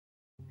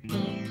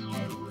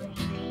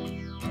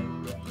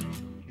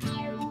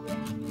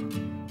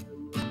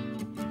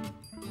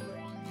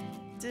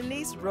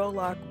Denise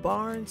Rolark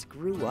Barnes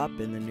grew up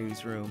in the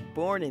newsroom.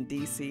 Born in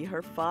D.C.,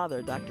 her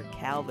father, Dr.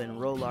 Calvin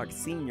Rolark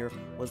Sr.,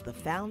 was the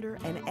founder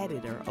and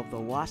editor of the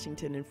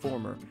Washington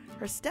Informer.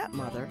 Her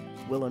stepmother,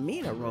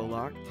 Wilhelmina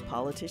Rolark,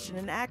 politician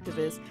and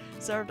activist,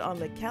 served on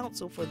the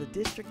Council for the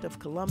District of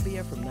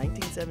Columbia from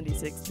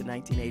 1976 to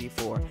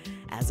 1984.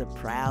 As a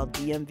proud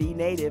DMV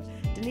native,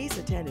 Denise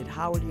attended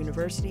Howard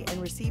University and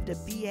received a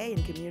BA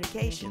in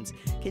Communications,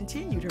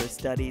 continued her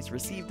studies,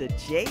 received a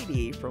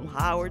JD from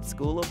Howard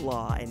School of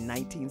Law in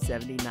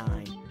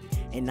 1979.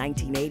 In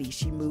 1980,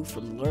 she moved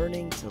from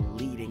learning to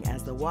leading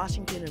as the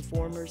Washington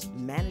Informer's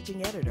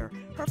managing editor.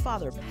 Her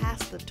father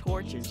passed the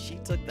torch and she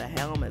took the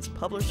helm as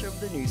publisher of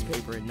the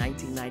newspaper in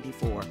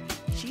 1994.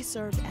 She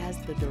served as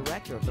the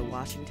director of the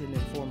Washington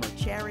Informer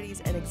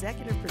Charities and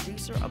executive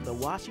producer of the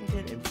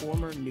Washington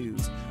Informer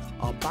News,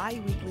 a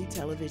bi-weekly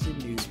television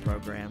news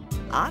program.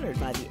 Honored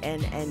by the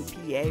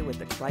NNPA with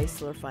the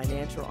Chrysler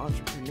Financial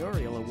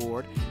Entrepreneurial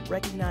Award,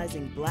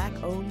 recognizing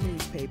Black-owned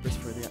newspapers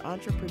for their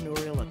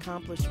entrepreneurial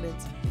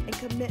accomplishments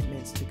and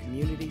commitments to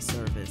community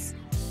service.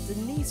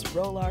 Denise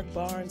Rolark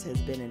Barnes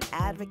has been an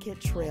advocate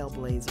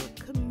trailblazer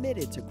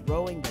committed to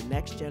growing the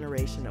next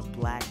generation of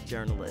Black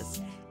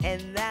journalists.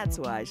 And that's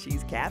why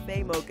she's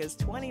Cafe Mocha's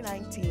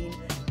 2019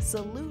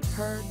 Salute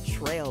Her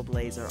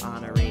Trailblazer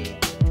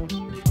honoree.